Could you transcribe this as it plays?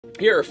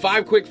Here are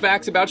 5 quick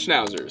facts about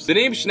Schnauzers. The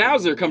name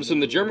Schnauzer comes from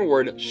the German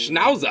word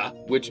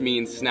Schnauze, which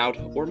means snout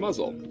or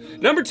muzzle.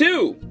 Number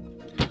 2.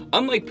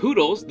 Unlike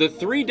poodles, the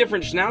 3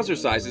 different Schnauzer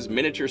sizes,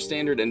 miniature,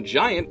 standard, and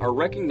giant, are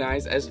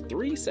recognized as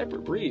 3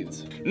 separate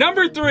breeds.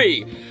 Number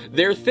 3.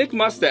 Their thick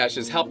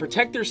mustaches help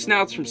protect their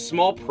snouts from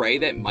small prey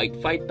that might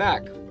fight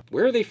back.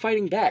 Where are they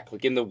fighting back?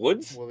 Like in the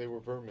woods? Well, they were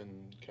vermin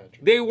catchers.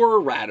 They were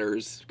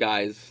ratters,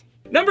 guys.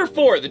 Number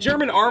 4, the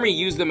German army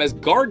used them as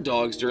guard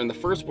dogs during the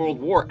First World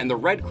War, and the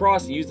Red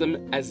Cross used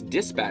them as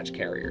dispatch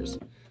carriers.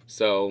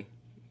 So,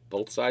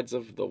 both sides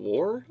of the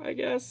war, I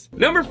guess?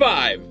 Number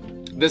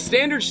 5, the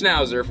standard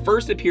Schnauzer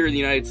first appeared in the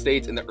United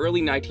States in the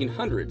early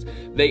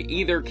 1900s. They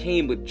either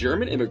came with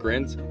German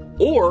immigrants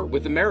or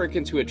with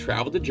Americans who had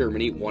traveled to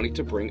Germany wanting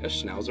to bring a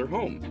Schnauzer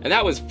home. And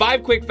that was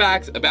 5 quick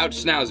facts about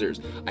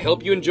Schnauzers. I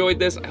hope you enjoyed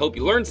this. I hope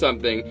you learned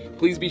something.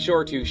 Please be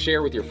sure to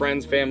share with your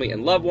friends, family,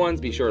 and loved ones.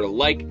 Be sure to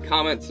like,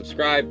 comment,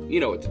 subscribe. You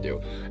know what to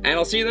do. And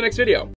I'll see you in the next video.